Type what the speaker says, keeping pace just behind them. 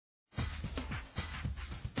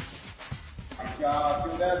job.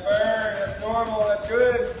 Do that burn. That's normal. That's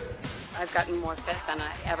good. I've gotten more fit than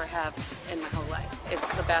I ever have in my whole life. It's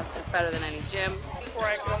the best. It's better than any gym. Before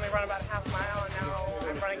I could only run about a half mile, and now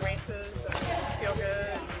I'm running races and feel good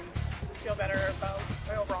and feel better about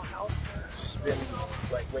my overall health. It's just been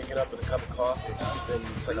like waking up with a cup of coffee.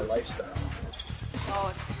 It's like a lifestyle.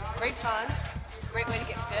 Oh, it's great fun. Great way to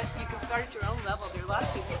get fit. You can start at your own level. There are a lot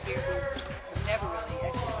of people here who never really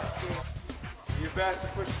exercise. Do your best to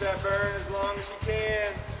push that burn as long as you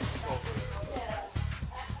can.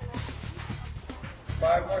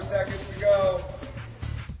 5 more seconds to go.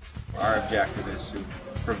 Our objective is to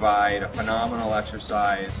provide a phenomenal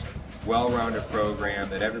exercise, well-rounded program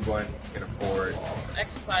that everyone can afford.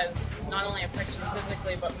 Exercise not only affects you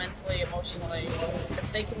physically, but mentally, emotionally.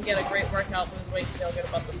 If they can get a great workout, lose weight, feel good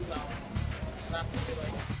about themselves. And that's what we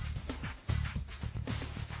like.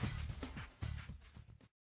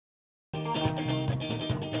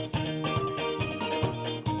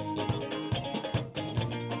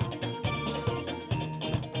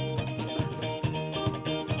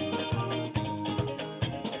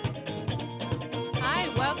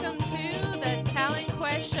 Welcome to the Talent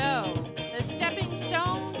Quest Show, the stepping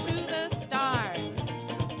stone to the stars.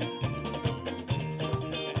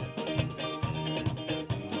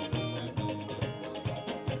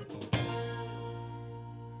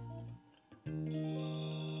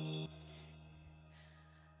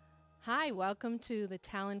 Hi, welcome to the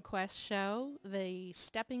Talent Quest Show, the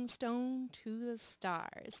stepping stone to the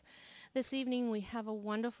stars. This evening we have a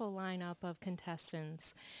wonderful lineup of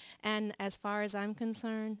contestants, and as far as I'm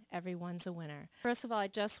concerned, everyone's a winner. First of all, I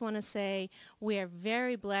just want to say we are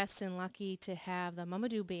very blessed and lucky to have the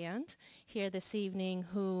Mamadou Band here this evening,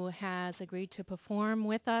 who has agreed to perform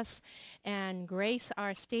with us and grace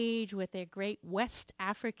our stage with their great West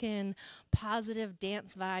African positive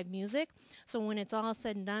dance vibe music. So when it's all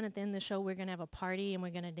said and done at the end of the show, we're going to have a party and we're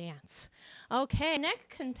going to dance. Okay, next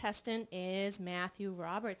contestant is Matthew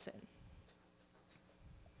Robertson.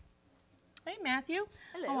 Hey, Matthew.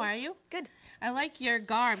 Hello. How are you? Good. I like your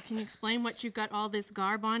garb. Can you explain what you've got all this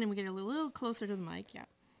garb on? And we get a little closer to the mic. Yeah.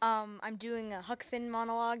 I'm doing a Huck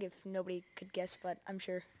monologue, if nobody could guess, but I'm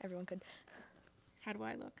sure everyone could. How do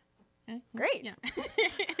I look? Eh? Great. Yeah.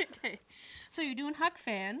 Okay. So you're doing Huck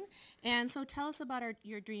and so tell us about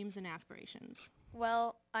your dreams and aspirations.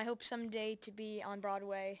 Well, I hope someday to be on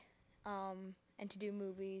Broadway and to do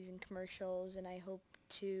movies and commercials, and I hope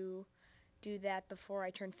to do that before I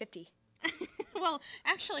turn 50. Well,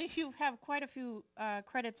 actually, you have quite a few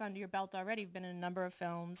credits under your belt already. You've been in a number of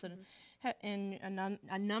films and in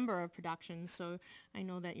a number of productions, so I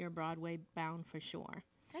know that you're Broadway bound for sure.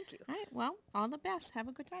 Thank you. All right, well, all the best. Have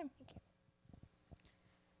a good time. Thank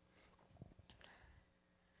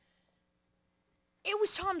you. It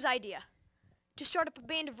was Tom's idea to start up a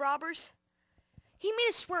band of robbers. He made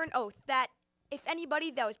us swear an oath that if anybody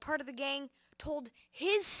that was part of the gang told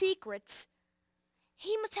his secrets,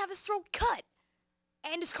 he must have his throat cut,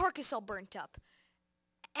 and his carcass all burnt up,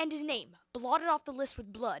 and his name blotted off the list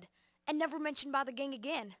with blood, and never mentioned by the gang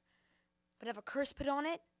again, but have a curse put on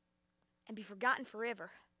it, and be forgotten forever.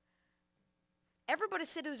 Everybody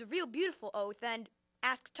said it was a real beautiful oath, and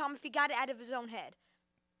asked Tom if he got it out of his own head.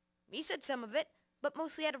 He said some of it, but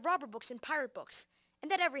mostly out of robber books and pirate books, and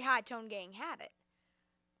that every high-tone gang had it.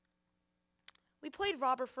 We played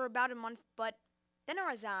robber for about a month, but then I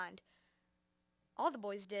resigned. All the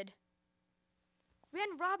boys did. We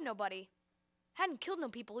hadn't robbed nobody. Hadn't killed no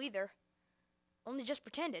people either. Only just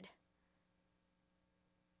pretended.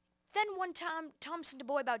 Then one time, Tom sent a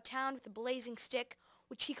boy about town with a blazing stick,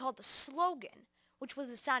 which he called a slogan, which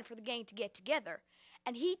was a sign for the gang to get together.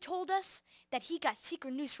 And he told us that he got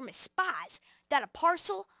secret news from his spies that a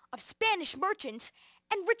parcel of Spanish merchants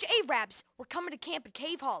and rich Arabs were coming to camp at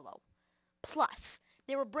Cave Hollow. Plus,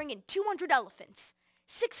 they were bringing 200 elephants,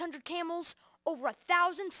 600 camels, over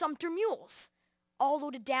 1,000 Sumter mules, all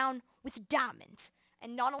loaded down with diamonds,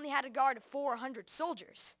 and not only had a guard of 400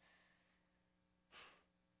 soldiers.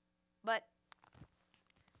 But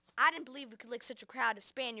I didn't believe we could lick such a crowd of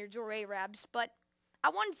Spaniards or Arabs, but I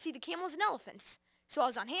wanted to see the camels and elephants, so I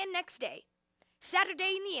was on hand next day,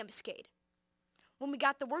 Saturday in the ambuscade. When we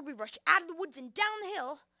got the word, we rushed out of the woods and down the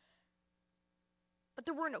hill, but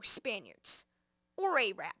there were no Spaniards, or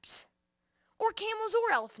Arabs, or camels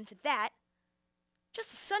or elephants at that.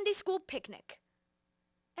 Just a Sunday school picnic.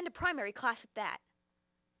 And a primary class at that.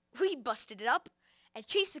 We busted it up and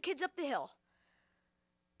chased the kids up the hill.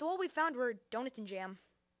 Though all we found were donuts and jam.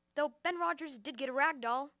 Though Ben Rogers did get a rag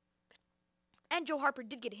doll. And Joe Harper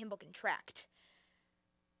did get a hymn book and tract.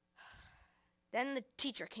 Then the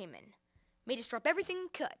teacher came in. Made us drop everything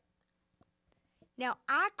and cut. Now,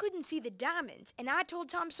 I couldn't see the diamonds, and I told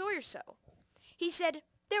Tom Sawyer so. He said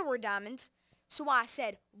there were diamonds, so I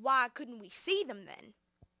said, why couldn't we see them then?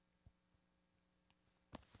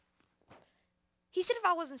 He said if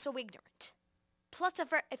I wasn't so ignorant. Plus,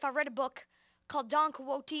 if I read a book called Don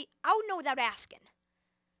Quixote, I would know without asking.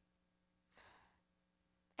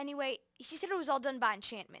 Anyway, he said it was all done by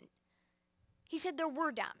enchantment. He said there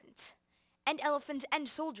were diamonds, and elephants and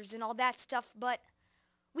soldiers and all that stuff, but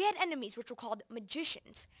we had enemies which were called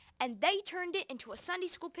magicians, and they turned it into a Sunday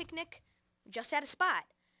school picnic just at a spot.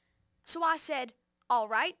 So I said, all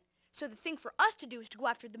right, so the thing for us to do is to go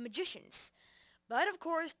after the magicians. But of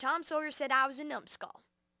course, Tom Sawyer said I was a numbskull.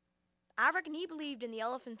 I reckon he believed in the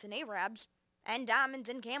elephants and Arabs, and diamonds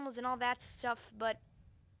and camels and all that stuff, but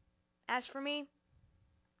as for me,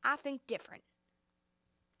 I think different.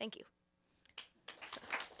 Thank you.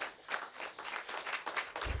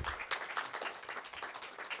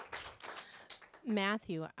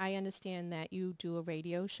 Matthew, I understand that you do a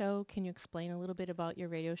radio show. Can you explain a little bit about your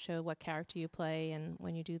radio show, what character you play, and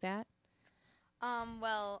when you do that?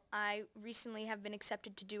 Well, I recently have been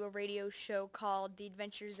accepted to do a radio show called The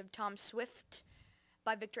Adventures of Tom Swift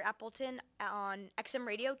by Victor Appleton on XM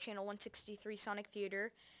Radio, channel 163 Sonic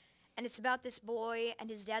Theater. And it's about this boy, and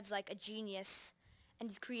his dad's like a genius, and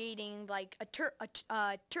he's creating like a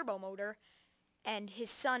turbo motor, and his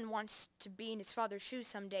son wants to be in his father's shoes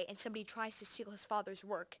someday, and somebody tries to steal his father's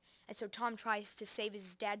work. And so Tom tries to save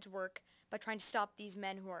his dad's work by trying to stop these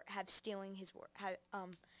men who have stealing his work.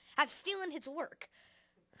 Have stolen his work.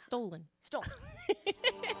 Stolen. Stolen.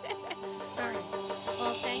 Sorry.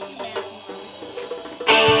 Well, thank you, Matthew.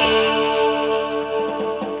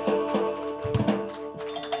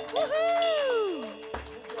 Woohoo!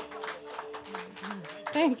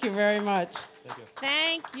 Thank you very much.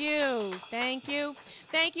 Thank you. Thank you.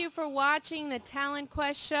 Thank you for watching the Talent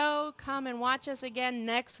Quest show. Come and watch us again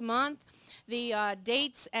next month. The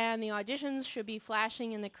dates and the auditions should be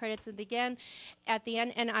flashing in the credits at the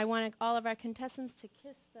end. And I want all of our contestants to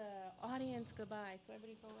kiss the audience goodbye. So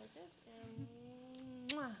everybody go like this. And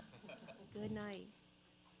mwah. Good night.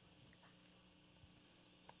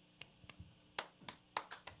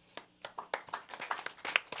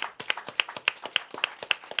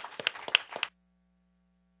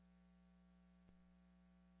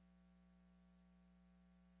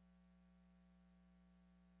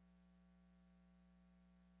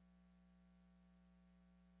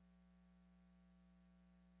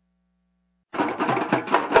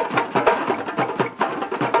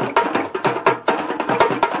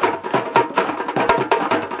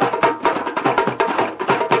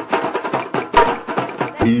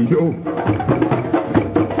 Yo.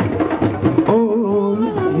 Oh,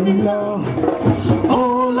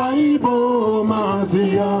 Olaibo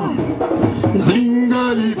Mazia,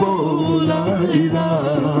 Zingalibo Laida,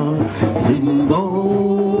 Zimbo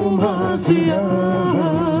Mazia.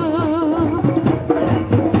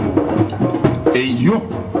 Hey, yo.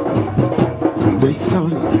 They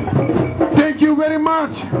sound. Thank you very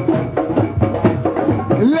much.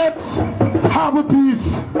 Let's have a peace.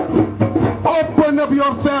 Open up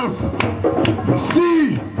yourself.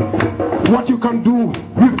 See what you can do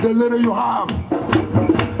with the little you have.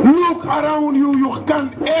 Look around you. You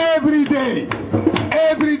can every day.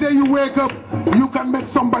 Every day you wake up, you can make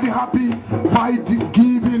somebody happy by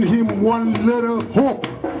giving him one little hope.